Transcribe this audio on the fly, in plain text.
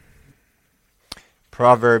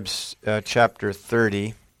Proverbs chapter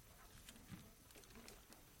 30.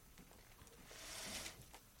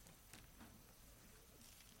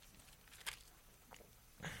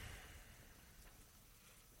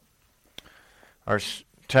 Our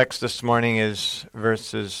text this morning is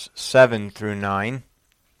verses 7 through 9.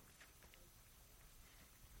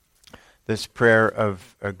 This prayer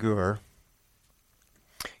of Agur.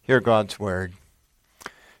 Hear God's word.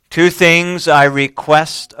 2 things I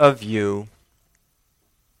request of you.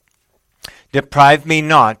 Deprive me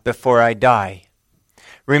not before I die.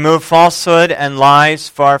 Remove falsehood and lies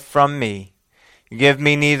far from me. Give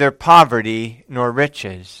me neither poverty nor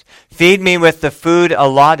riches. Feed me with the food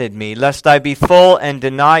allotted me, lest I be full and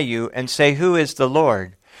deny you and say, Who is the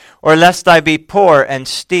Lord? Or lest I be poor and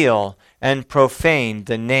steal and profane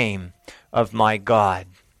the name of my God.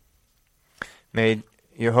 May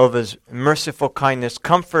Jehovah's merciful kindness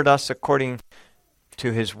comfort us according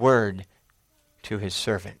to his word to his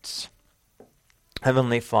servants.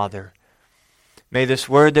 Heavenly Father, may this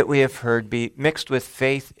word that we have heard be mixed with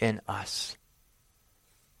faith in us.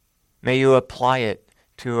 May you apply it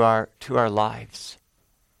to our lives.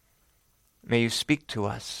 May you speak to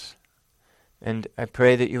us. And I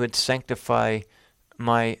pray that you would sanctify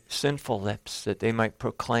my sinful lips, that they might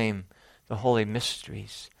proclaim the holy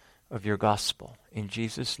mysteries of your gospel. In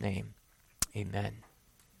Jesus' name, amen.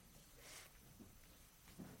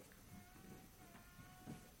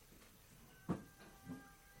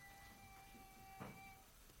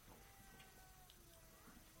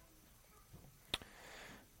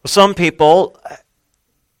 Some people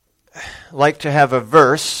like to have a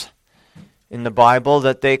verse in the Bible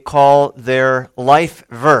that they call their life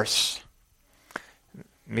verse,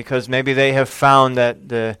 because maybe they have found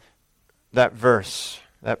that verse,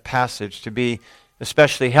 that passage, to be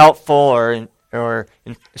especially helpful or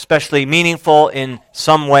especially meaningful in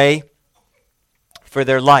some way for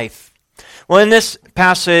their life. Well, in this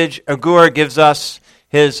passage, Agur gives us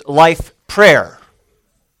his life prayer.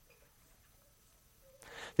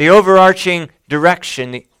 The overarching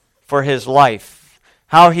direction for his life,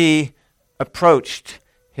 how he approached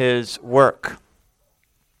his work,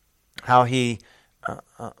 how he,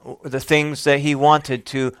 the things that he wanted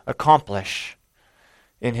to accomplish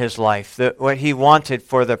in his life, what he wanted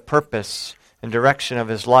for the purpose and direction of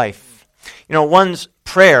his life. You know, one's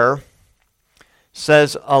prayer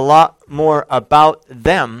says a lot more about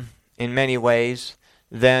them in many ways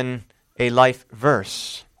than a life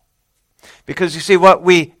verse. Because you see, what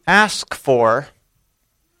we ask for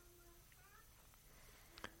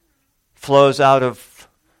flows out of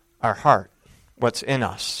our heart, what's in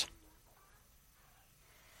us.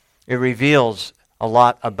 It reveals a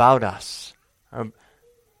lot about us,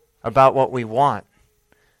 about what we want,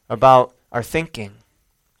 about our thinking,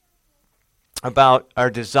 about our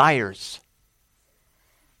desires,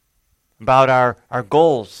 about our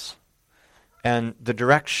goals, and the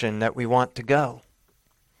direction that we want to go.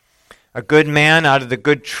 A good man out of the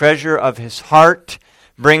good treasure of his heart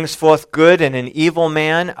brings forth good, and an evil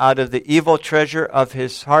man out of the evil treasure of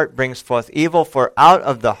his heart brings forth evil. For out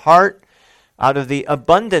of the heart, out of the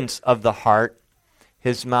abundance of the heart,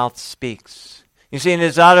 his mouth speaks. You see, it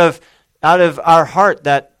is out of our heart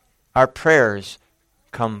that our prayers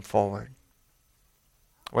come forward.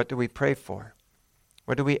 What do we pray for?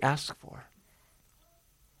 What do we ask for?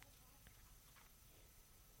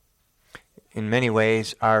 In many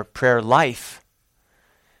ways, our prayer life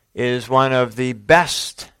is one of the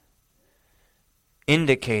best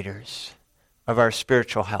indicators of our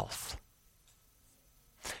spiritual health.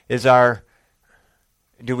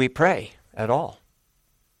 Do we pray at all?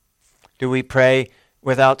 Do we pray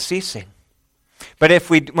without ceasing? But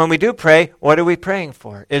when we do pray, what are we praying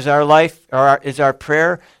for? Is our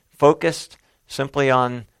prayer focused simply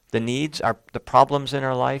on the needs, the problems in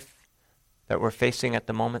our life that we're facing at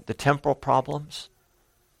the moment, the temporal problems,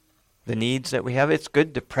 the needs that we have? It's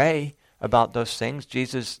good to pray about those things.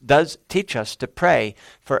 Jesus does teach us to pray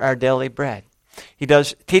for our daily bread. He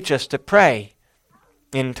does teach us to pray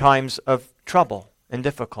in times of trouble and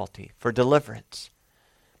difficulty, for deliverance.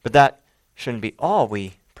 But that shouldn't be all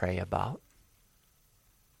we pray about.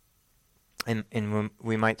 And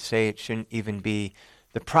we might say it shouldn't even be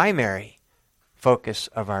the primary focus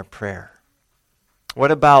of our prayer.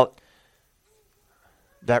 What about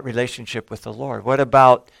that relationship with the Lord? What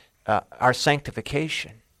about our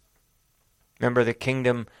sanctification? Remember, the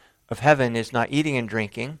kingdom of heaven is not eating and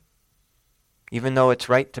drinking. Even though it's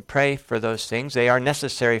right to pray for those things, they are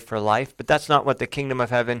necessary for life, but that's not what the kingdom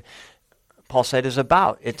of heaven, Paul said, is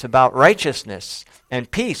about. It's about righteousness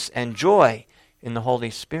and peace and joy in the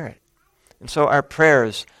Holy Spirit. And so our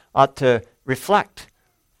prayers ought to reflect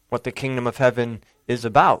what the kingdom of heaven is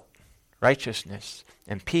about: righteousness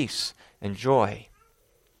and peace and joy.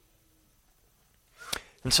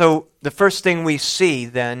 And so the first thing we see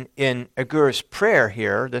then in Agur's prayer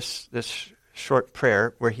here, this short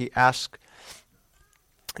prayer where he asks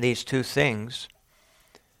these two things,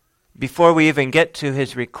 before we even get to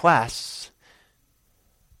his requests,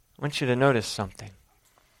 I want you to notice something.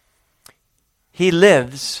 He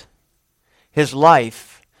lives his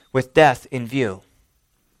life with death in view.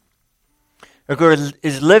 Agur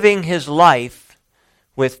is living his life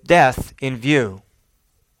with death in view.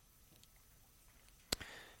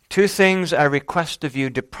 Two things I request of you: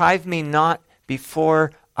 deprive me not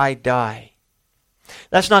before I die.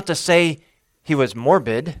 That's not to say he was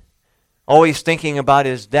morbid, always thinking about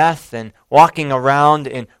his death and walking around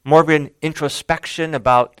in morbid introspection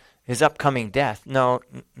about his upcoming death. No,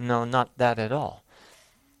 not that at all.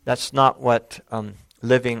 That's not what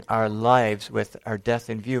living our lives with our death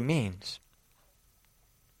in view means.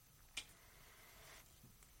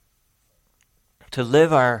 To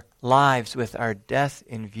live our lives with our death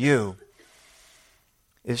in view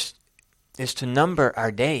is to number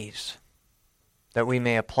our days, that we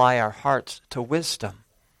may apply our hearts to wisdom.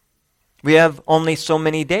 We have only so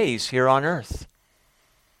many days here on earth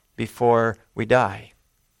before we die.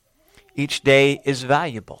 Each day is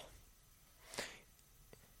valuable.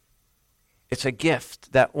 It's a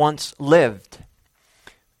gift that once lived,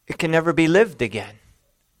 it can never be lived again.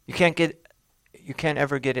 You can't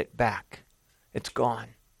ever get it back. It's gone.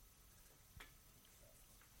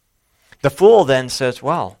 The fool then says,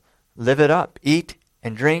 well, live it up, eat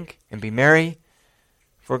and drink and be merry,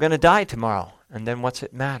 for we're going to die tomorrow, and then what's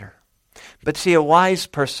it matter? But see, a wise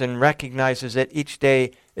person recognizes that each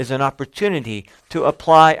day is an opportunity to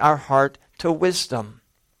apply our heart to wisdom,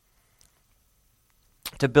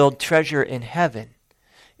 to build treasure in heaven.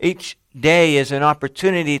 Each day is an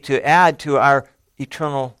opportunity to add to our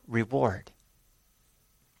eternal reward.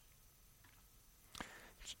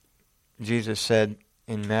 Jesus said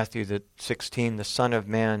in Matthew 16, the Son of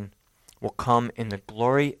Man will come in the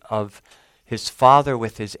glory of his Father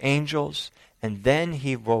with his angels, and then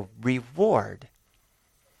he will reward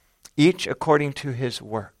each according to his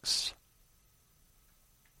works.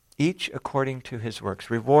 Each according to his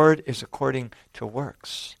works. Reward is according to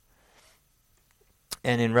works.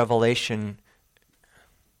 And in Revelation,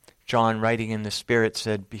 John, writing in the Spirit,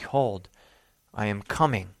 said, behold, I am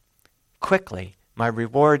coming quickly. My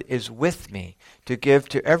reward is with me to give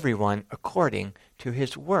to everyone according to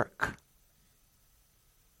his work.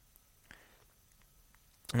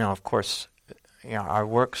 Now, of course, our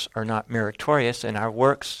works are not meritorious, and our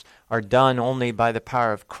works are done only by the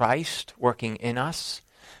power of Christ working in us.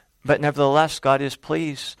 But nevertheless, God is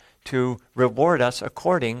pleased to reward us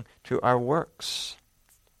according to our works.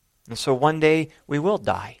 And so one day we will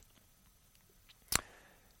die.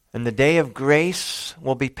 And the day of grace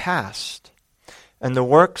will be past. And the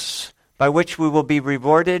works by which we will be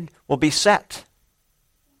rewarded will be set,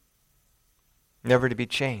 never to be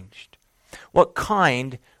changed. What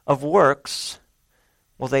kind of works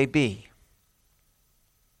will they be?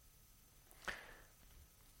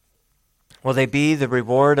 Will they be the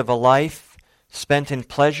reward of a life spent in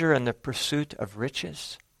pleasure and the pursuit of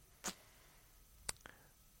riches?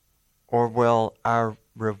 Or will our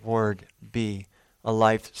reward be a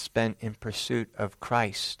life spent in pursuit of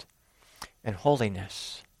Christ and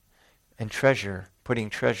holiness and treasure, putting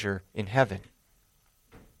treasure in heaven?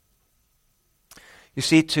 You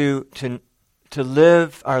see, to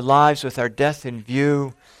live our lives with our death in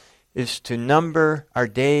view is to number our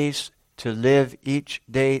days, to live each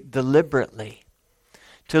day deliberately,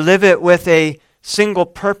 to live it with a single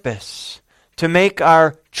purpose, to make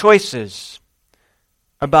our choices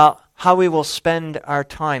about how we will spend our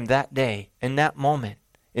time that day, in that moment,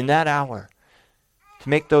 in that hour, to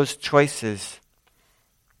make those choices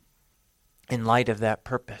in light of that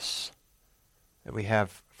purpose that we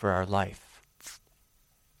have for our life.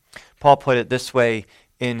 Paul put it this way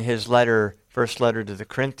in his letter, first letter to the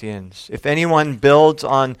Corinthians: if anyone builds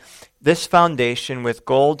on this foundation with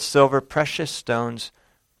gold, silver, precious stones,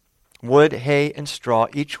 wood, hay, and straw,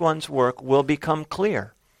 each one's work will become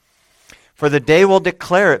clear. For the day will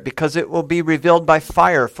declare it, because it will be revealed by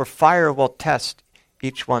fire, for fire will test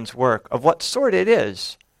each one's work, of what sort it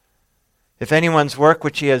is. If anyone's work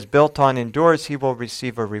which he has built on endures, he will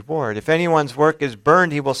receive a reward. If anyone's work is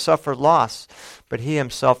burned, he will suffer loss, but he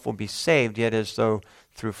himself will be saved, yet as though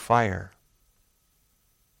through fire.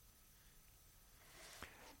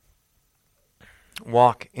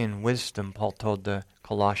 Walk in wisdom, Paul told the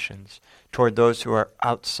Colossians, toward those who are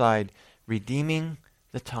outside, redeeming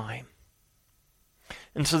the time.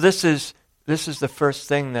 And so this is this is the first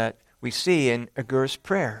thing that we see in Agur's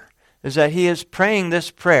prayer, is that he is praying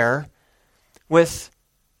this prayer with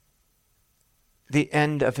the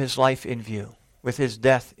end of his life in view, with his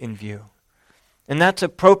death in view. And that's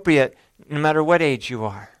appropriate no matter what age you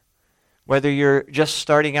are. Whether you're just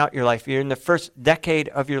starting out your life, you're in the first decade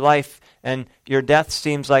of your life, and your death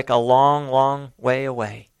seems like a long, long way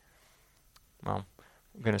away. Well,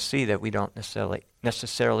 we're going to see that we don't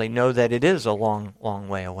necessarily know that it is a long, long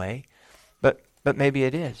way away, but maybe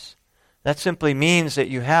it is. That simply means that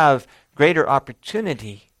you have greater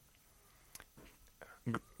opportunity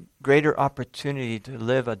to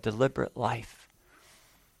live a deliberate life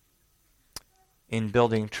in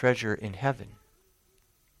building treasure in heaven.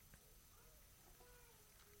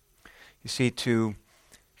 You see, to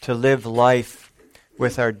live life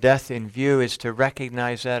with our death in view is to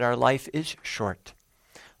recognize that our life is short.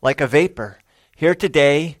 Like a vapor, here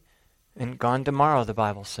today and gone tomorrow, the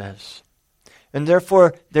Bible says. And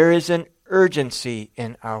therefore, there is an urgency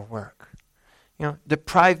in our work.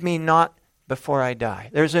 Deprive me not before I die.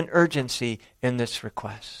 There's an urgency in this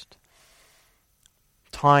request.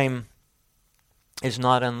 Time is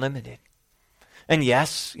not unlimited. And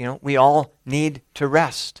yes, we all need to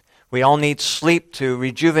rest. We all need sleep to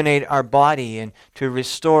rejuvenate our body and to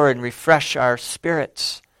restore and refresh our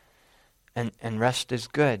spirits. And rest is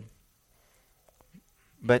good.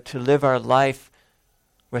 But to live our life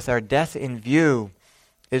with our death in view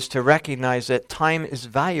is to recognize that time is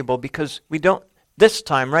valuable because this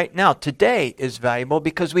time right now, today is valuable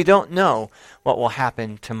because we don't know what will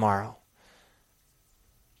happen tomorrow.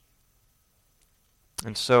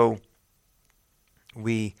 And so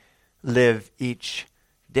we live each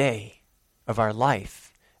day of our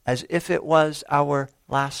life as if it was our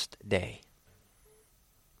last day.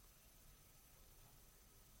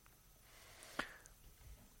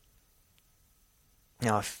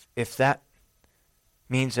 Now, if that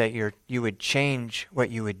means that you would change what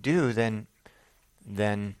you would do, then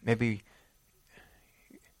maybe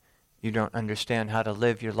you don't understand how to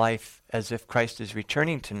live your life as if Christ is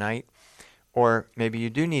returning tonight, or maybe you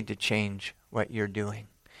do need to change what you're doing.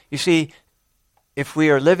 You see, if we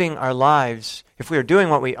are living our lives, if we are doing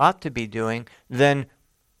what we ought to be doing, then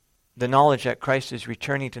the knowledge that Christ is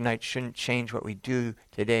returning tonight shouldn't change what we do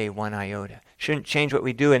today one iota. Shouldn't change what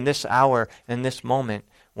we do in this hour, in this moment,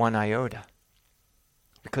 one iota.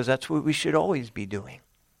 Because that's what we should always be doing.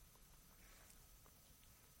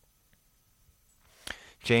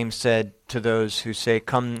 James said to those who say,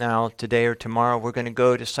 come now, today or tomorrow, we're going to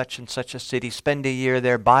go to such and such a city, spend a year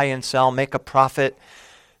there, buy and sell, make a profit.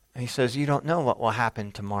 He says, you don't know what will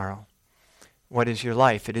happen tomorrow. What is your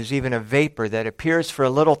life? It is even a vapor that appears for a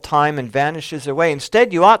little time and vanishes away.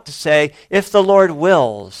 Instead, you ought to say, if the Lord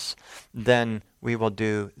wills, then we will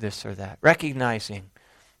do this or that. Recognizing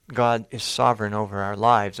God is sovereign over our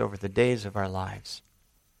lives, over the days of our lives.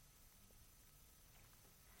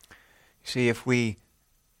 See,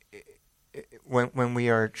 when we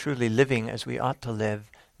are truly living as we ought to live,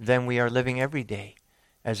 then we are living every day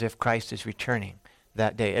as if Christ is returning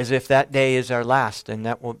that day, as if that day is our last, and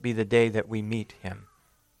that will be the day that we meet Him.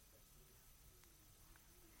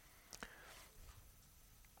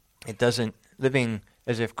 Living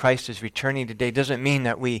as if Christ is returning today doesn't mean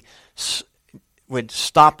that we would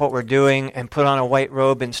stop what we're doing and put on a white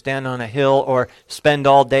robe and stand on a hill or spend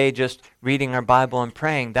all day just reading our Bible and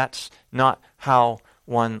praying. That's not how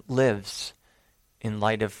one lives in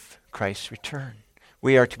light of Christ's return.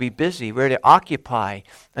 We are to be busy. We're to occupy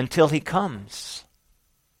until He comes.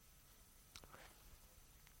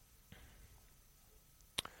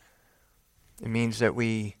 It means that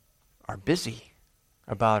we are busy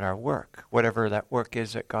about our work, whatever that work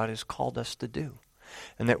is that God has called us to do.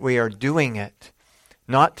 And that we are doing it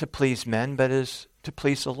not to please men, but as to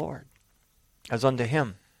please the Lord, as unto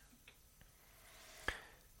Him.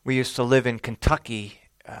 We used to live in Kentucky,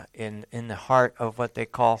 in the heart of what they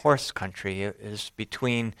call horse country. It is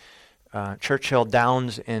between Churchill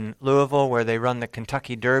Downs in Louisville, where they run the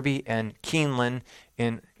Kentucky Derby, and Keeneland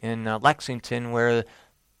in Lexington, where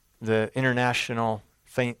the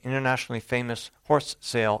internationally famous horse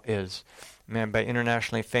sale is. And by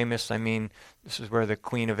internationally famous, I mean this is where the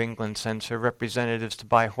Queen of England sends her representatives to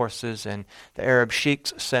buy horses, and the Arab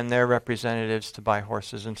sheiks send their representatives to buy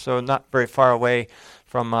horses. And so not very far away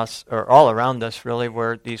from us, or all around us really,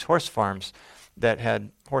 were these horse farms that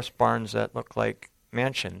had horse barns that looked like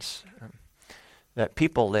mansions that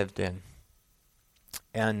people lived in.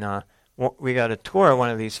 And we got a tour of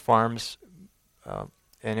one of these farms,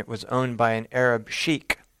 and it was owned by an Arab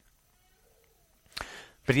sheik.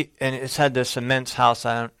 But and it's had this immense house.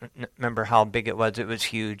 I don't remember how big it was. It was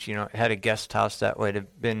huge. You know, it had a guest house that would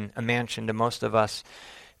have been a mansion to most of us.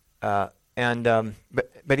 But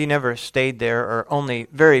he never stayed there, or only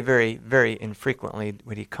very, very, very infrequently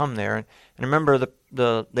would he come there. And I remember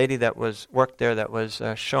the lady that worked there that was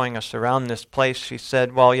showing us around this place. She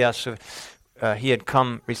said, "Well, yes, he had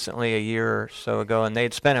come recently a year or so ago, and they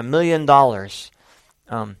had spent $1 million,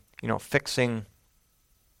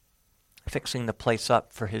 fixing the place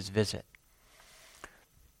up for his visit."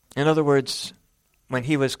 In other words, when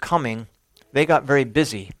he was coming, they got very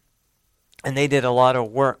busy, and they did a lot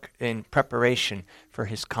of work in preparation for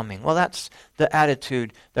his coming. Well, that's the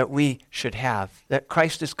attitude that we should have, that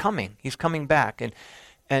Christ is coming. He's coming back,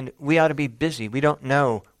 and we ought to be busy. We don't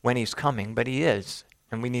know when he's coming, but he is,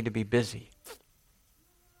 and we need to be busy.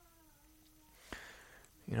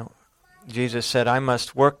 You know, Jesus said, "I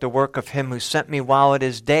must work the work of him who sent me while it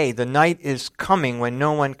is day. The night is coming when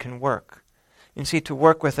no one can work." And see, to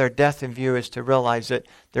work with our death in view is to realize that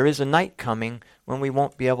there is a night coming when we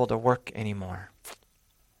won't be able to work anymore.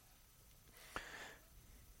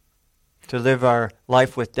 To live our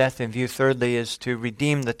life with death in view, thirdly, is to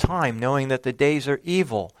redeem the time, knowing that the days are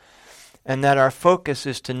evil, and that our focus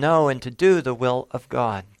is to know and to do the will of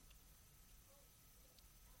God.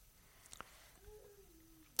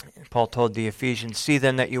 Paul told the Ephesians, "See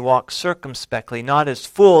then that you walk circumspectly, not as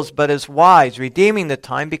fools, but as wise, redeeming the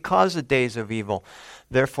time because the days of evil.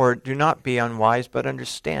 Therefore do not be unwise, but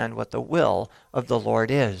understand what the will of the Lord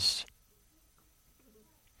is."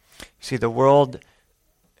 See, the world,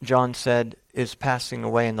 John said, is passing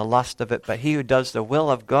away in the lust of it, but he who does the will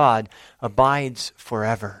of God abides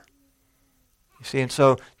forever. You see, and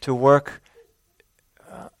so to work,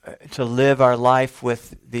 to live our life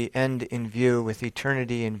with the end in view, with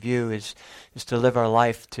eternity in view, is to live our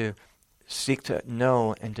life to seek to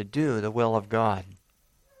know and to do the will of God.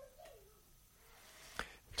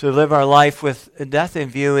 To live our life with death in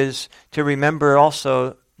view is to remember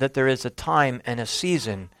also that there is a time and a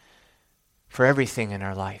season for everything in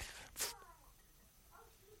our life.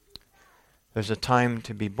 There's a time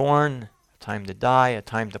to be born, a time to die, a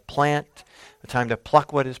time to plant, a time to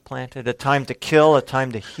pluck what is planted, a time to kill, a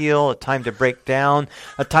time to heal, a time to break down,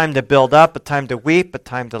 a time to build up, a time to weep, a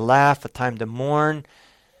time to laugh, a time to mourn,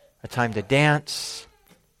 a time to dance,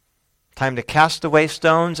 a time to cast away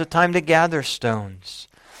stones, a time to gather stones,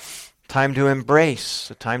 a time to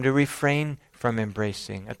embrace, a time to refrain from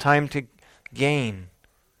embracing, a time to gain,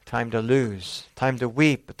 a time to lose, a time to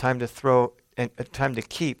weep, a time to throw, a time to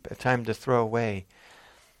keep, a time to throw away,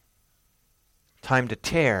 a time to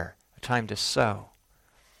tear, a time to sow,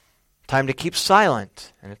 a time to keep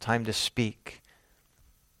silent, and a time to speak,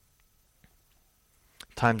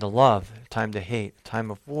 a time to love, a time to hate, a time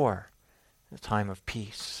of war, a time of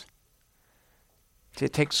peace.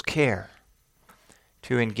 It takes care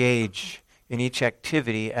to engage in each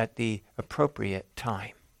activity at the appropriate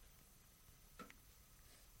time.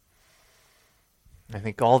 I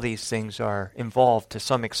think all these things are involved to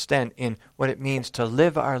some extent in what it means to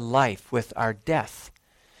live our life with our death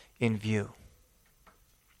in view.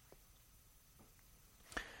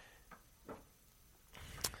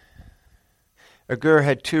 Agur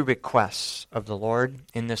had two requests of the Lord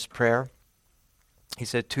in this prayer. He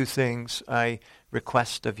said, "Two things I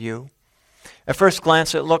request of you." At first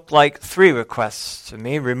glance, it looked like three requests to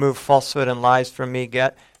me. "Remove falsehood and lies from me.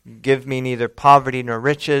 Give me neither poverty nor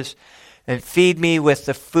riches. And feed me with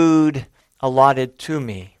the food allotted to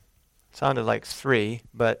me." Sounded like three,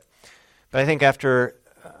 but I think after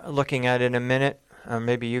looking at it a minute,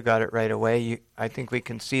 maybe you got it right away, I think we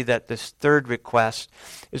can see that this third request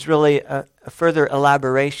is really a further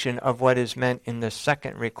elaboration of what is meant in the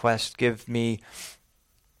second request, "Give me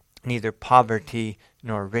neither poverty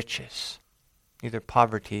nor riches." Neither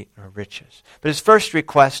poverty nor riches. But his first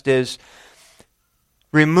request is,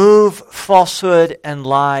 "Remove falsehood and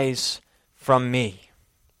lies from me."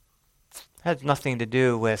 It has nothing to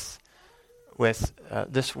do with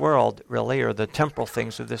this world, really, or the temporal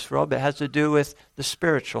things of this world, but it has to do with the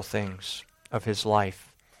spiritual things of his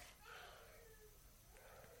life.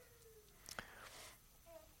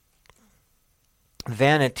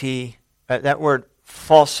 Vanity, that word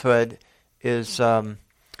falsehood is, the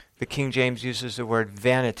King James uses the word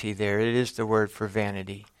vanity there. It is the word for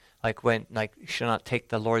vanity. Like you shall not take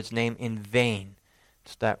the Lord's name in vain.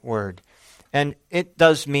 It's that word. And it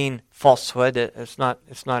does mean falsehood. It's not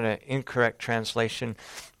an incorrect translation.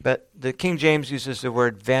 But the King James uses the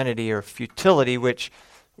word vanity or futility, which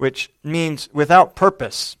means without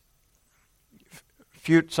purpose.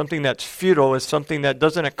 Something that's futile is something that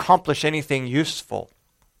doesn't accomplish anything useful.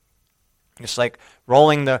 It's like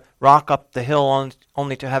rolling the rock up the hill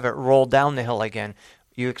only to have it roll down the hill again.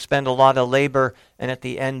 You expend a lot of labor, and at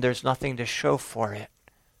the end there's nothing to show for it.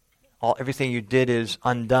 Everything you did is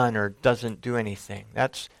undone or doesn't do anything.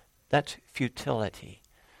 That's futility.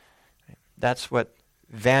 That's what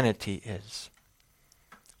vanity is.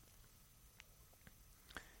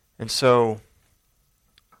 And so,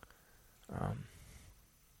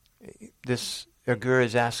 this Agur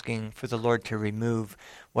is asking for the Lord to remove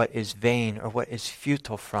what is vain or what is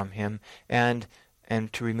futile from him, and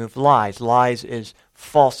to remove lies. Lies is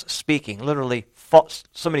false speaking, literally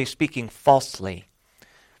somebody speaking falsely.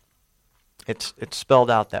 It's spelled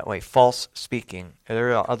out that way, false speaking.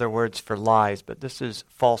 There are other words for lies, but this is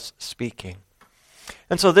false speaking.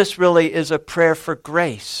 And so this really is a prayer for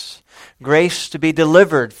grace. Grace to be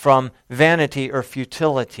delivered from vanity or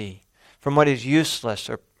futility, from what is useless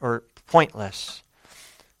or pointless.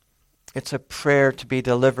 It's a prayer to be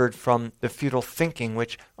delivered from the futile thinking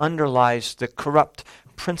which underlies the corrupt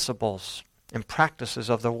principles and practices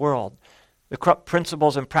of the world. The corrupt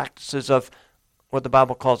principles and practices of what the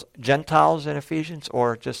Bible calls Gentiles in Ephesians,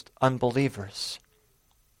 or just unbelievers.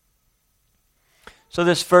 So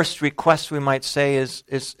this first request, we might say, is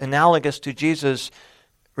analogous to Jesus'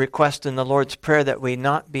 request in the Lord's Prayer that we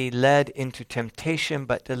not be led into temptation,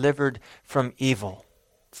 but delivered from evil.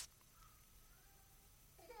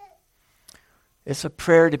 It's a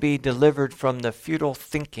prayer to be delivered from the futile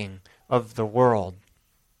thinking of the world.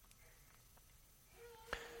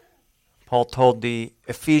 Paul told the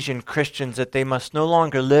Ephesian Christians that they must no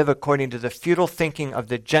longer live according to the futile thinking of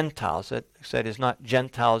the Gentiles. That said is not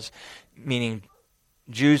Gentiles meaning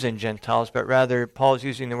Jews and Gentiles, but rather Paul is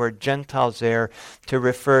using the word Gentiles there to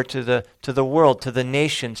refer to the world, to the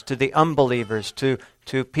nations, to the unbelievers, to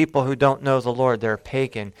people who don't know the Lord. They're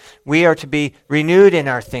pagan. We are to be renewed in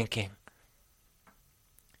our thinking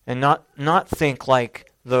and not think like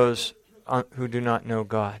those who do not know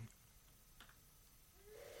God.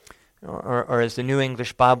 Or as the New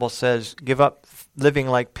English Bible says, give up living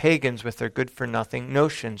like pagans with their good-for-nothing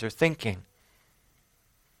notions or thinking.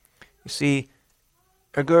 You see,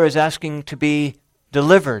 Agur is asking to be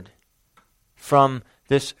delivered from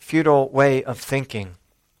this futile way of thinking.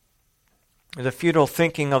 The futile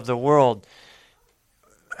thinking of the world.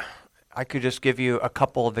 I could just give you a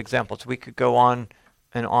couple of examples. We could go on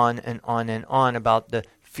and on and on and on about the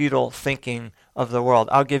futile thinking of the world.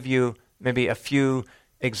 I'll give you maybe a few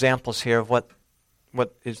examples here of what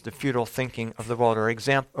is the futile thinking of the world,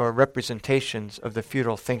 or representations of the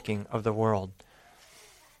futile thinking of the world.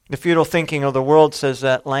 The futile thinking of the world says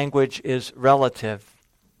that language is relative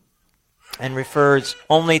and refers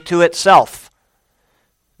only to itself.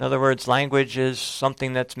 In other words, language is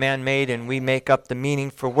something that's man-made and we make up the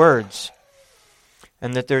meaning for words,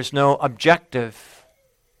 and that there's no objective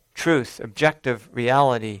truth, objective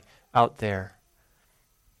reality out there.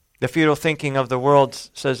 The futile thinking of the world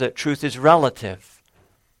says that truth is relative,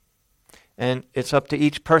 and it's up to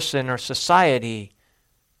each person or society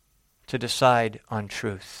to decide on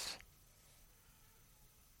truth.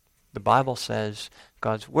 The Bible says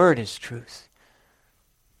God's Word is truth.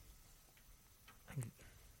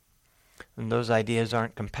 And those ideas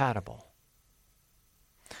aren't compatible.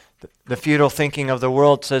 The futile thinking of the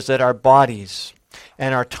world says that our bodies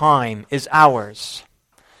and our time is ours.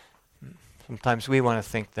 Sometimes we want to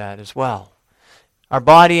think that as well. Our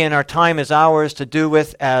body and our time is ours to do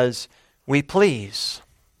with as we please.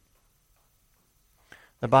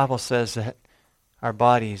 The Bible says that our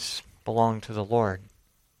bodies belong to the Lord,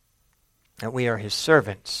 that we are His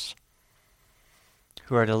servants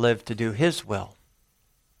who are to live to do His will.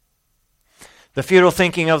 The futile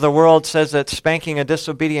thinking of the world says that spanking a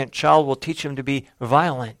disobedient child will teach him to be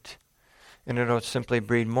violent, and it will simply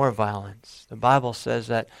breed more violence. The Bible says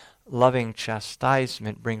that loving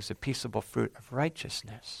chastisement brings the peaceable fruit of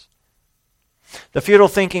righteousness. The futile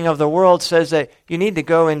thinking of the world says that you need to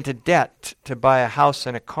go into debt to buy a house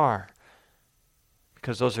and a car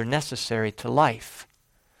because those are necessary to life.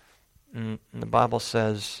 And the Bible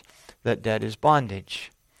says that debt is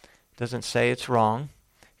bondage. It doesn't say it's wrong,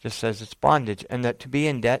 it just says it's bondage, and that to be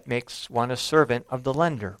in debt makes one a servant of the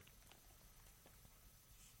lender.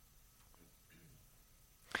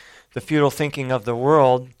 The futile thinking of the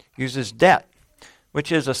world uses debt, which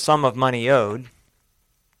is a sum of money owed,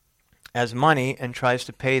 as money and tries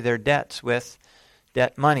to pay their debts with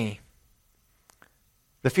debt money.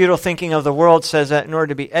 The futile thinking of the world says that in order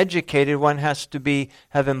to be educated, one has to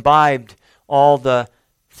have imbibed all the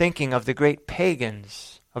thinking of the great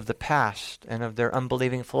pagans of the past and of their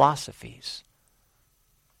unbelieving philosophies.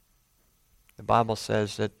 The Bible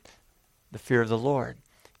says that the fear of the Lord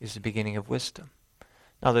is the beginning of wisdom.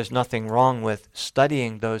 Now, there's nothing wrong with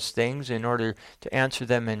studying those things in order to answer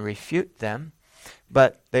them and refute them,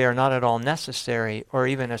 but they are not at all necessary or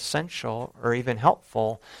even essential or even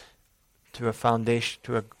helpful to a foundation,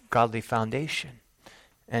 to a godly foundation.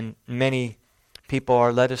 And many people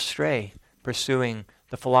are led astray pursuing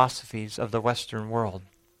the philosophies of the Western world.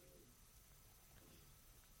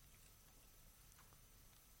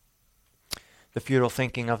 The futile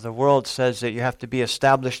thinking of the world says that you have to be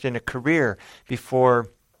established in a career before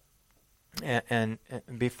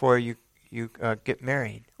before you get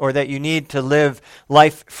married, or that you need to live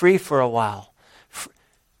life free for a while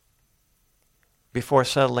before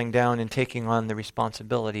settling down and taking on the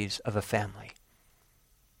responsibilities of a family.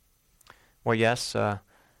 Well, yes, a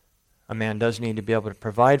man does need to be able to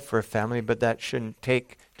provide for a family, but that shouldn't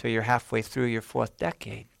take till you're halfway through your 4th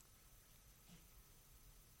decade.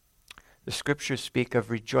 The scriptures speak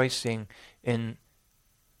of rejoicing in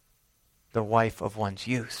the wife of one's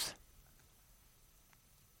youth.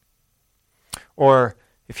 Or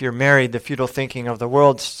if you're married, the futile thinking of the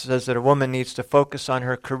world says that a woman needs to focus on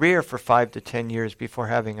her career for 5 to 10 years before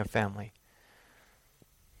having a family.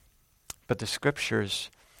 But the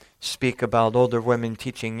scriptures speak about older women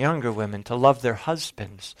teaching younger women to love their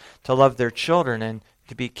husbands, to love their children, and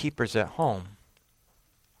to be keepers at home.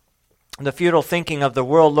 The futile thinking of the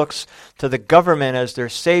world looks to the government as their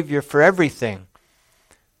savior for everything.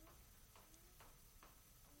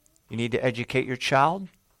 You need to educate your child.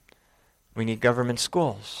 We need government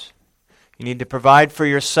schools. You need to provide for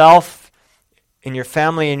yourself and your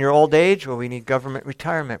family in your old age. Well, we need government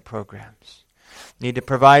retirement programs. You need to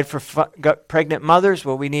provide for pregnant mothers.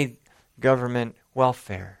 Well, we need government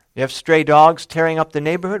welfare. You have stray dogs tearing up the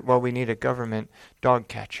neighborhood. Well, we need a government dog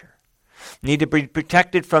catcher. Need to be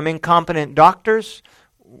protected from incompetent doctors?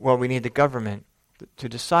 Well, we need the government to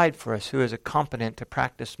decide for us who is competent to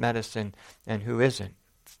practice medicine and who isn't.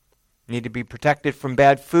 Need to be protected from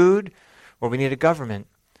bad food? Well, we need a government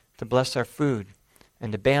to bless our food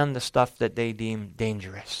and to ban the stuff that they deem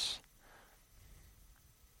dangerous.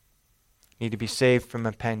 Need to be saved from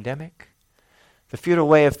a pandemic? The futile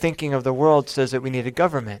way of thinking of the world says that we need a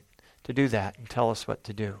government to do that and tell us what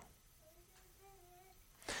to do.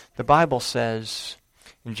 The Bible says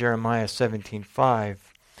in Jeremiah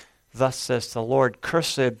 17:5, "Thus says the Lord,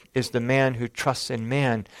 cursed is the man who trusts in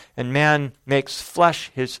man, and man makes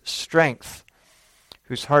flesh his strength,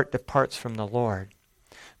 whose heart departs from the Lord.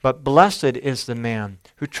 But blessed is the man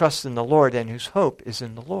who trusts in the Lord and whose hope is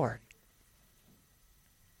in the Lord."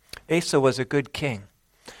 Asa was a good king.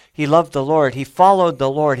 He loved the Lord. He followed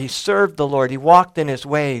the Lord. He served the Lord. He walked in his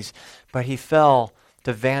ways, but he fell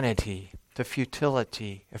to vanity, to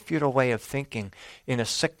futility, a futile way of thinking, in a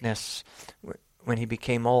sickness when he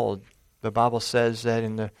became old. The Bible says that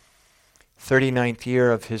in the 39th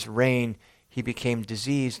year of his reign, he became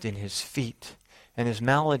diseased in his feet, and his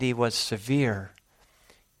malady was severe.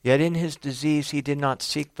 Yet in his disease he did not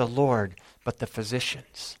seek the Lord, but the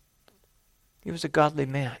physicians. He was a godly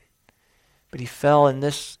man, but he fell in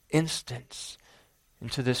this instance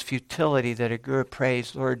into this futility that Agur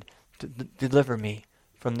prays, "Lord, deliver me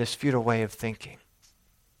from this futile way of thinking.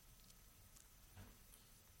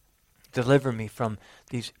 Deliver me from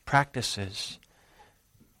these practices,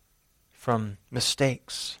 from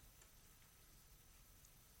mistakes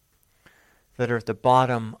that are at the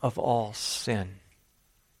bottom of all sin.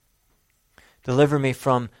 Deliver me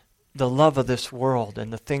from the love of this world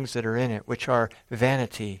and the things that are in it, which are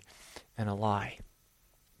vanity and a lie."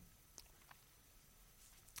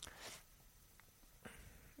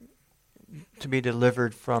 To be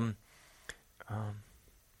delivered from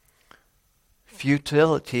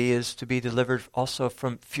futility is to be delivered also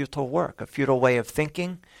from futile work, a futile way of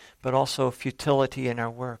thinking, but also futility in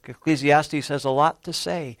our work. Ecclesiastes has a lot to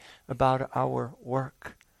say about our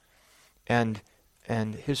work. And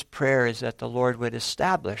his prayer is that the Lord would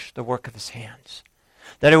establish the work of his hands.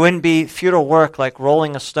 That it wouldn't be futile work like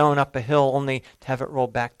rolling a stone up a hill only to have it roll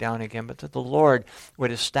back down again, but that the Lord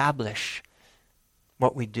would establish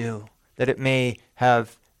what we do, that it may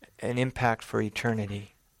have an impact for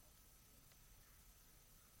eternity.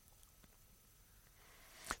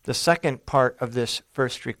 The second part of this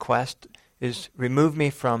first request is remove me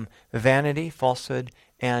from vanity, falsehood,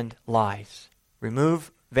 and lies.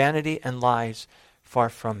 Remove vanity and lies far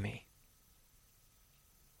from me.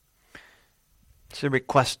 It's a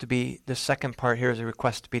request to be, the second part here is a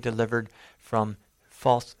request to be delivered from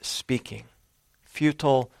false speaking,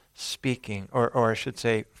 futile speaking, or I should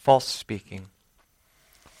say false speaking.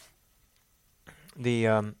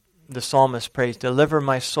 The the psalmist prays, deliver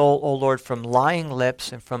my soul, O Lord, from lying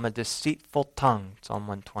lips and from a deceitful tongue, Psalm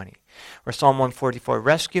 120. Or Psalm 144,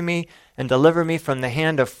 rescue me and deliver me from the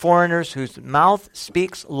hand of foreigners whose mouth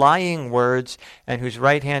speaks lying words and whose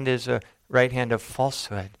right hand is a right hand of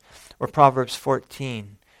falsehood. Or Proverbs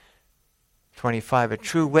 14:25, a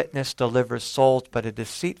true witness delivers souls, but a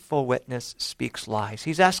deceitful witness speaks lies.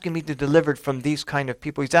 He's asking me to be delivered from these kind of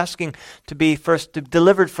people. He's asking to be first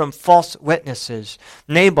delivered from false witnesses.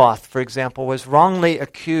 Naboth, for example, was wrongly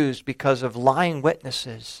accused because of lying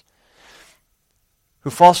witnesses who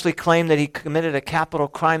falsely claimed that he committed a capital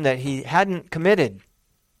crime that he hadn't committed.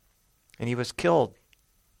 And he was killed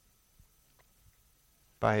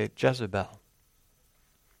by Jezebel.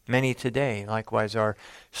 Many today, likewise, are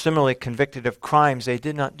similarly convicted of crimes they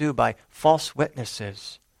did not do by false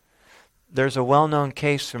witnesses. There's a well-known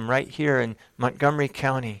case from right here in Montgomery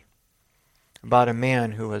County about a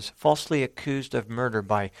man who was falsely accused of murder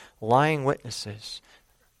by lying witnesses.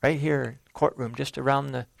 Right here, courtroom, just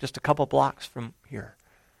a couple blocks from here.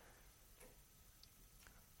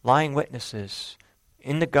 Lying witnesses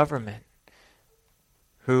in the government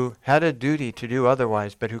who had a duty to do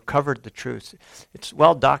otherwise, but who covered the truth. It's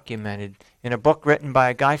well documented in a book written by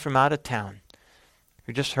a guy from out of town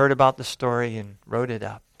who just heard about the story and wrote it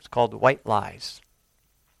up. It's called White Lies.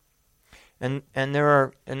 And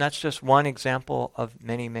that's just one example of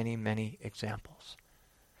many, many, many examples.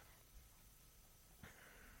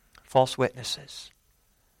 False witnesses.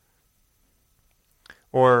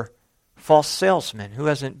 Or false salesmen. Who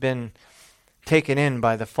hasn't been taken in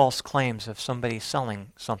by the false claims of somebody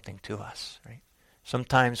selling something to us, right?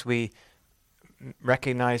 Sometimes we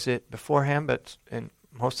recognize it beforehand, and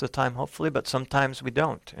most of the time, hopefully, but sometimes we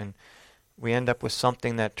don't, and we end up with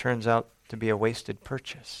something that turns out to be a wasted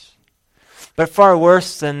purchase. But far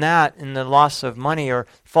worse than that, in the loss of money, are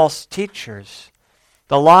false teachers,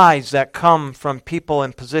 the lies that come from people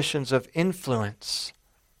in positions of influence,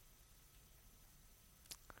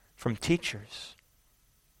 from teachers.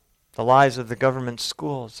 The lies of the government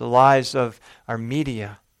schools, the lies of our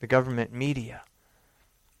media, the government media.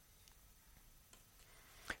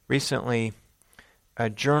 Recently, a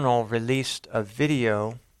journal released a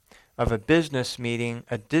video of a business meeting,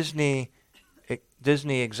 a Disney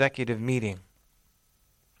executive meeting,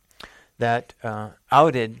 that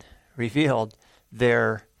revealed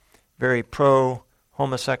their very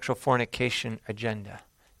pro-homosexual fornication agenda.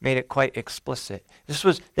 Made it quite explicit.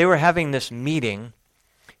 They were having this meeting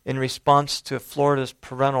in response to Florida's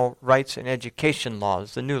parental rights and education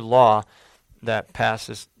laws, the new law that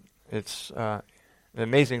passes. The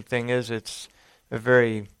amazing thing is it's a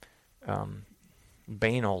very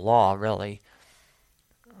banal law, really.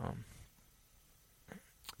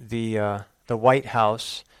 The White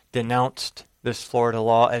House denounced this Florida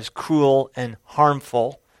law as cruel and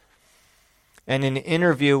harmful. And in an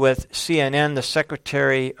interview with CNN, the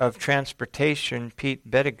Secretary of Transportation, Pete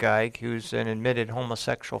Buttigieg, who's an admitted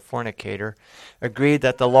homosexual fornicator, agreed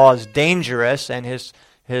that the law is dangerous, and his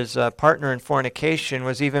partner in fornication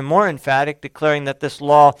was even more emphatic, declaring that this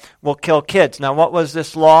law will kill kids. Now, what was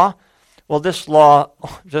this law? Well, this law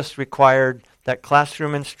just required that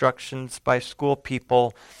classroom instructions by school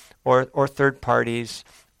people or third parties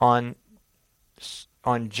on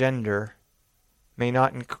gender may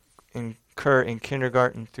not occur in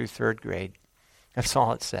kindergarten through third grade. That's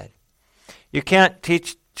all it said. You can't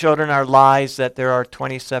teach children our lies that there are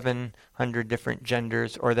 2,700 different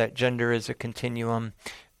genders, or that gender is a continuum,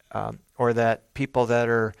 or that people that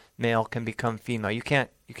are male can become female. You can't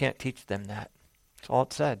teach them that. That's all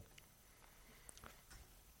it said.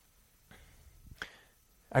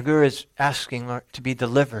 Agur is asking to be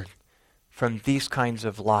delivered from these kinds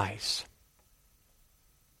of lies.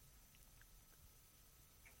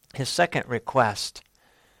 His second request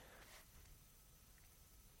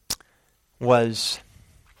was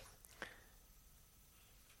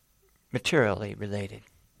materially related.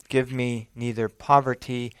 Give me neither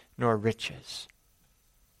poverty nor riches.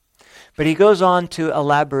 But he goes on to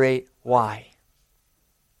elaborate why.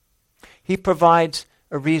 He provides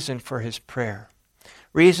a reason for his prayer.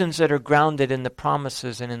 Reasons that are grounded in the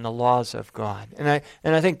promises and in the laws of God. And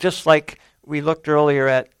I think just like we looked earlier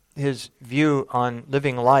at his view on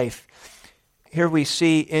living life, here we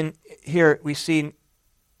see in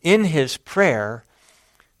his prayer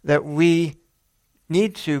that we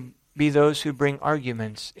need to be those who bring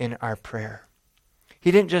arguments in our prayer.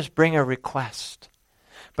 He didn't just bring a request,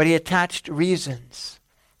 but he attached reasons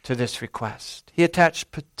to this request. He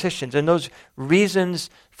attached petitions, and those reasons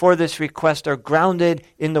for this request are grounded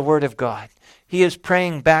in the Word of God. He is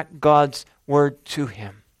praying back God's Word to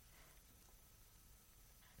him.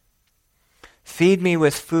 Feed me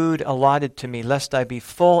with food allotted to me, lest I be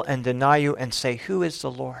full and deny you and say, who is the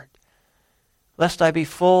Lord? Lest I be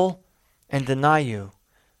full and deny you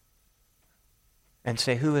and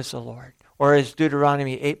say, who is the Lord? Or as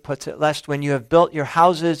Deuteronomy 8 puts it, lest when you have built your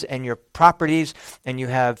houses and your properties and you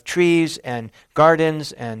have trees and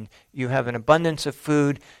gardens and you have an abundance of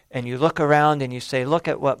food and you look around and you say, look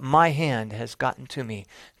at what my hand has gotten to me.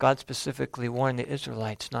 God specifically warned the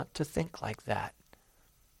Israelites not to think like that.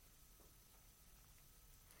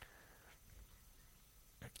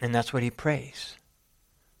 And that's what he prays.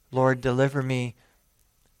 Lord, deliver me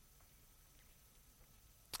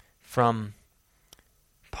from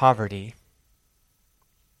poverty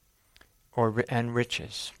and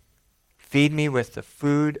riches. Feed me with the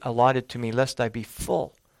food allotted to me, lest I be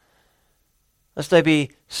full. Lest I be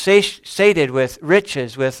sated with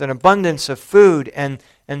riches, with an abundance of food, and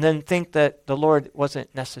then think that the Lord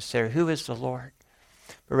wasn't necessary. Who is the Lord?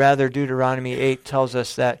 But rather, Deuteronomy 8 tells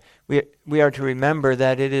us that we are to remember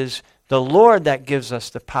that it is the Lord that gives us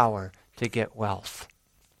the power to get wealth.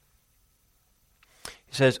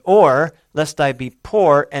 He says, or lest I be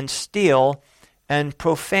poor and steal and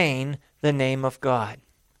profane the name of God.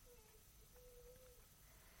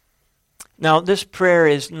 Now, this prayer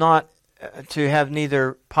is not to have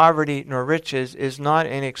neither poverty nor riches, is not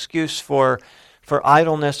an excuse for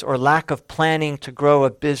idleness or lack of planning to grow a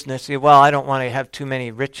business. Well, I don't want to have too many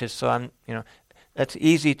riches, so that's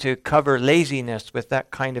easy to cover laziness with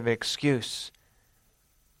that kind of excuse.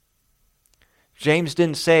 James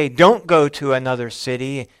didn't say, don't go to another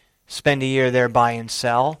city, spend a year there, buy and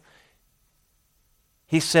sell.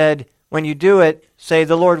 He said, when you do it, say,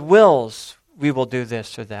 the Lord wills, we will do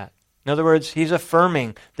this or that. In other words, he's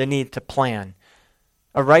affirming the need to plan.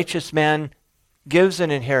 A righteous man gives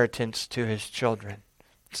an inheritance to his children.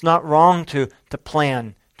 It's not wrong to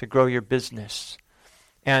plan to grow your business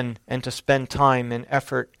and to spend time and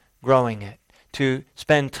effort growing it, to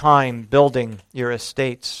spend time building your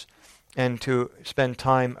estates, and to spend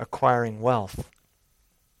time acquiring wealth.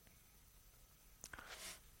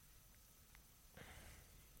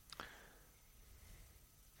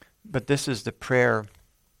 But this is the prayer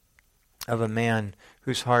of a man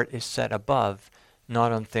whose heart is set above,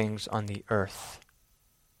 not on things on the earth.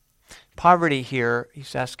 Poverty here,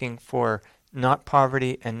 he's asking for not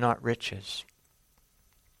poverty and not riches.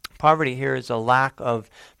 Poverty here is a lack of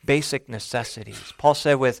basic necessities. Paul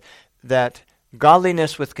said that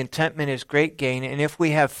godliness with contentment is great gain, and if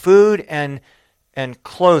we have food and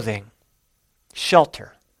clothing,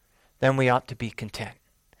 shelter, then we ought to be content.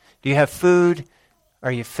 Do you have food?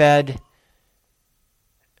 Are you fed?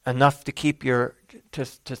 Enough to keep to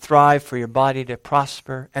thrive, for your body to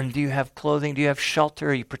prosper? And do you have clothing? Do you have shelter?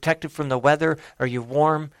 Are you protected from the weather? Are you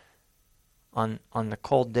warm on the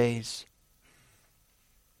cold days?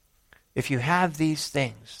 If you have these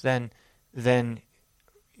things, then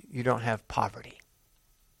you don't have poverty.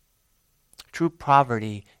 True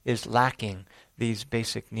poverty is lacking these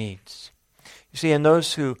basic needs. You see, in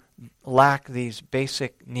those who lack these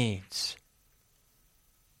basic needs,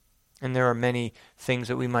 and there are many things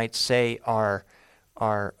that we might say are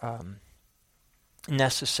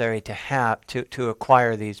necessary to have to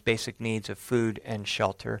acquire these basic needs of food and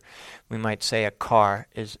shelter. We might say a car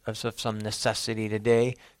is of some necessity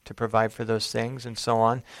today to provide for those things, and so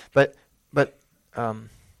on. But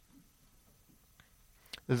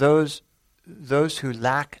those who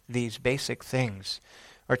lack these basic things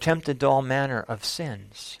are tempted to all manner of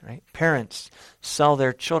sins. Right? Parents sell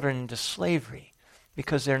their children into slavery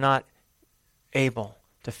because they're not able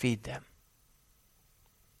to feed them.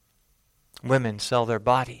 Women sell their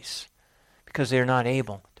bodies because they're not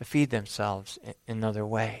able to feed themselves in another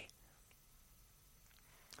way.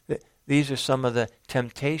 These are some of the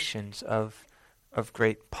temptations of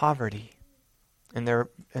great poverty, and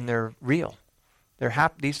they're real.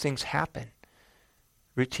 These things happen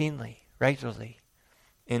routinely, regularly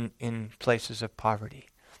in places of poverty.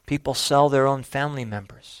 People sell their own family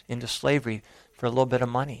members into slavery for a little bit of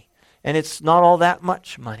money. And it's not all that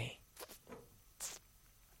much money.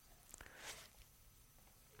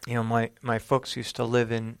 You know, my folks used to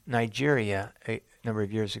live in Nigeria a number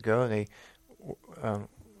of years ago. They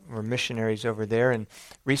were missionaries over there. And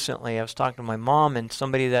recently I was talking to my mom, and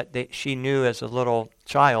somebody that she knew as a little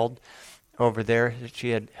child over there, that she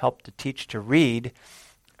had helped to teach to read,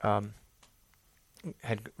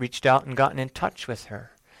 had reached out and gotten in touch with her.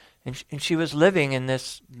 And she was living in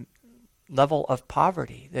this level of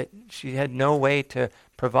poverty that she had no way to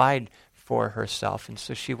provide for herself, and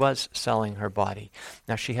so she was selling her body.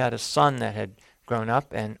 Now, she had a son that had grown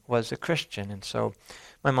up and was a Christian, and so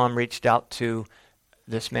my mom reached out to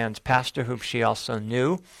this man's pastor, whom she also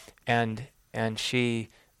knew, and and she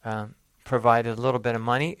provided a little bit of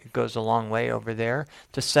money. It goes a long way over there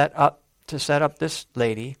to set up this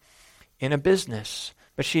lady in a business.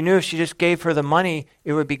 But she knew if she just gave her the money,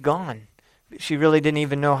 it would be gone. She really didn't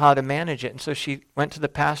even know how to manage it. And so she went to the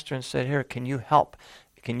pastor and said, "Here, can you help?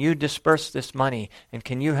 Can you disperse this money? And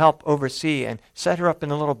can you help oversee?" And set her up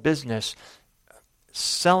in a little business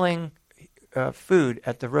selling food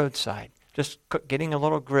at the roadside. Just getting a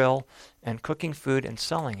little grill and cooking food and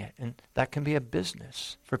selling it. And that can be a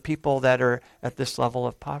business for people that are at this level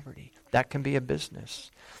of poverty. That can be a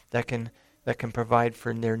business that can provide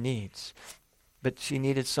for their needs. But she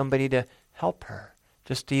needed somebody to help her,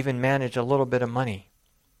 just to even manage a little bit of money.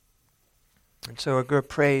 And so Agur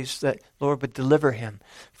prays that Lord would deliver him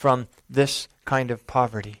from this kind of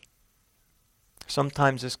poverty.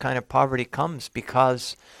 Sometimes this kind of poverty comes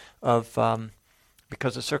because of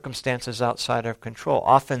circumstances outside our control.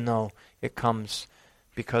 Often, though, it comes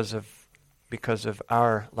because of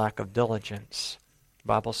our lack of diligence. The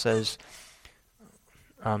Bible says,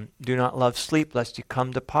 "Do not love sleep, lest you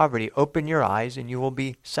come to poverty. Open your eyes, and you will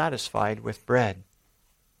be satisfied with bread."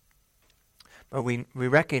 But we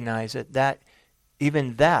recognize that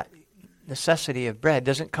even that necessity of bread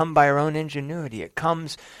doesn't come by our own ingenuity. It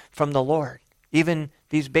comes from the Lord. Even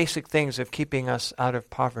these basic things of keeping us out of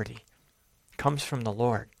poverty comes from the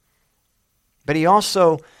Lord. But he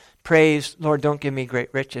also prays, "Lord, don't give me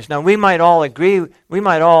great riches." Now, we might all agree,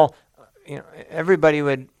 everybody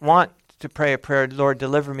would want to pray a prayer, "Lord,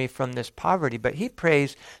 deliver me from this poverty." But he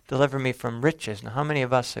prays, "Deliver me from riches." Now, how many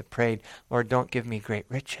of us have prayed, "Lord, don't give me great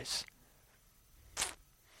riches"?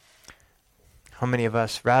 How many of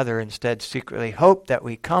us rather instead secretly hope that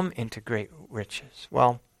we come into great riches?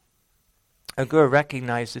 Well, Agur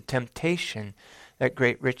recognized the temptation that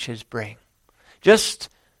great riches bring. Just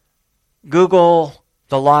Google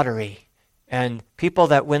the lottery and people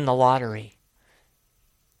that win the lottery.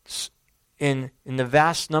 In the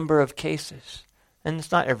vast number of cases, and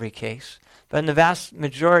it's not every case, but in the vast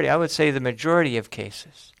majority, I would say the majority of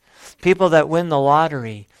cases, people that win the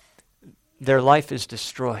lottery, their life is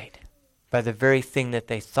destroyed by the very thing that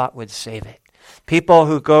they thought would save it. People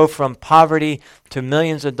who go from poverty to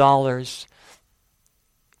millions of dollars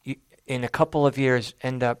in a couple of years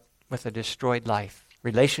end up with a destroyed life.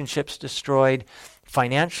 Relationships destroyed,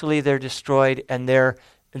 financially they're destroyed, and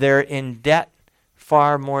they're in debt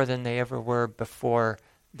far more than they ever were before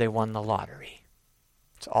they won the lottery.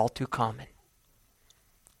 It's all too common.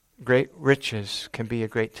 Great riches can be a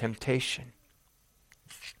great temptation.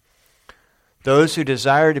 Those who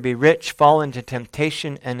desire to be rich fall into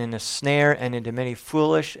temptation and in a snare and into many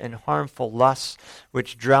foolish and harmful lusts,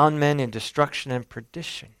 which drown men in destruction and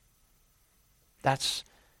perdition. That's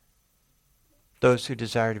those who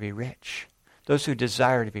desire to be rich. Those who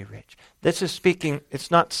desire to be rich. This is speaking,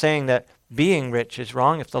 it's not saying that being rich is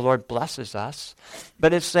wrong if the Lord blesses us,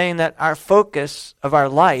 but it's saying that our focus of our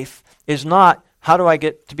life is not, how do I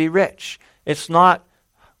get to be rich? It's not,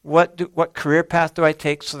 what career path do I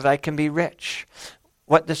take so that I can be rich?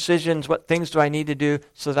 What decisions, what things do I need to do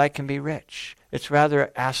so that I can be rich? It's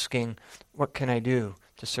rather asking, what can I do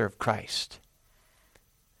to serve Christ?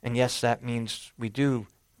 And yes, that means we do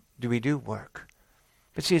work.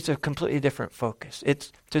 But see, it's a completely different focus.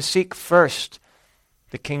 It's to seek first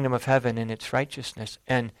the kingdom of heaven and its righteousness.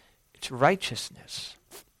 And its righteousness.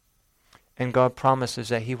 And God promises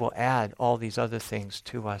that he will add all these other things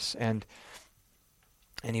to us. And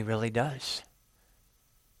he really does.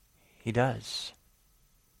 He does.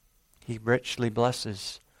 He richly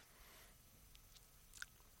blesses.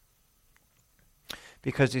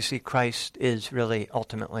 Because you see, Christ is really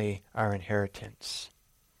ultimately our inheritance.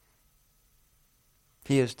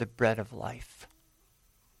 He is the bread of life.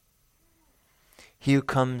 He who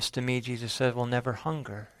comes to me, Jesus said, will never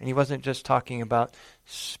hunger. And he wasn't just talking about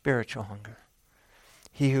spiritual hunger.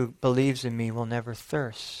 He who believes in me will never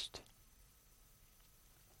thirst.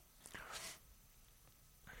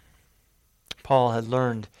 Paul had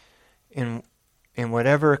learned in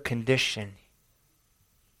whatever condition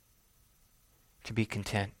to be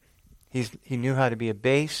content. He knew how to be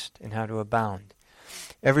abased and how to abound.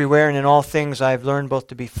 Everywhere and in all things I have learned both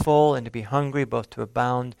to be full and to be hungry, both to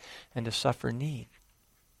abound and to suffer need.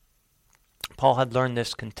 Paul had learned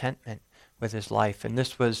this contentment with his life, and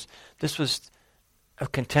this was a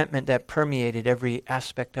contentment that permeated every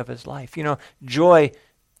aspect of his life. You know, joy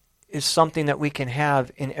is something that we can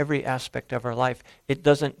have in every aspect of our life. It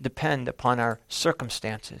doesn't depend upon our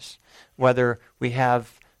circumstances, whether we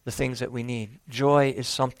have the things that we need. Joy is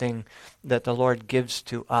something that the Lord gives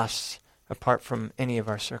to us apart from any of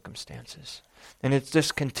our circumstances. And it's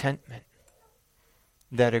this contentment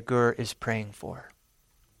that Agur is praying for.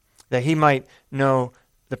 that he might know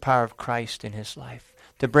the power of Christ in his life,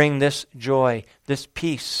 to bring this joy, this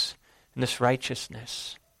peace, and this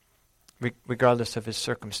righteousness, regardless of his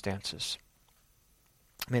circumstances.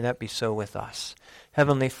 May that be so with us.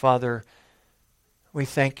 Heavenly Father, we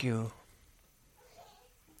thank you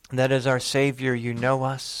that as our Savior you know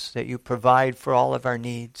us, that you provide for all of our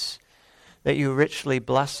needs, that you richly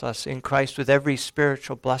bless us in Christ with every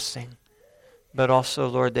spiritual blessing, but also,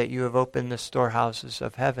 Lord, that you have opened the storehouses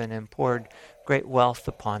of heaven and poured great wealth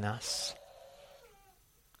upon us.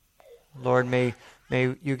 Lord, may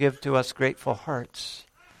you give to us grateful hearts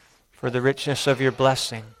for the richness of your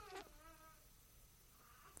blessing.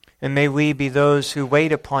 And may we be those who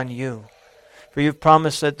wait upon you. For you've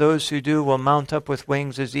promised that those who do will mount up with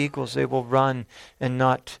wings as eagles. They will run and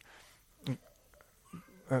not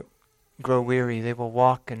grow weary. They will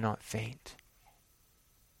walk and not faint.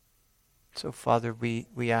 So, Father,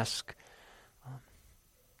 we ask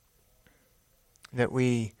that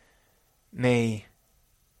we may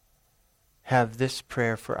have this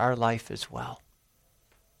prayer for our life as well.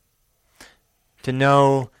 To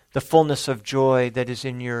know the fullness of joy that is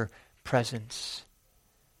in your presence,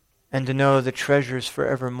 and to know the treasures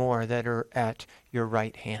forevermore that are at your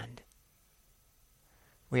right hand.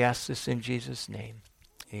 We ask this in Jesus' name.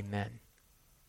 Amen.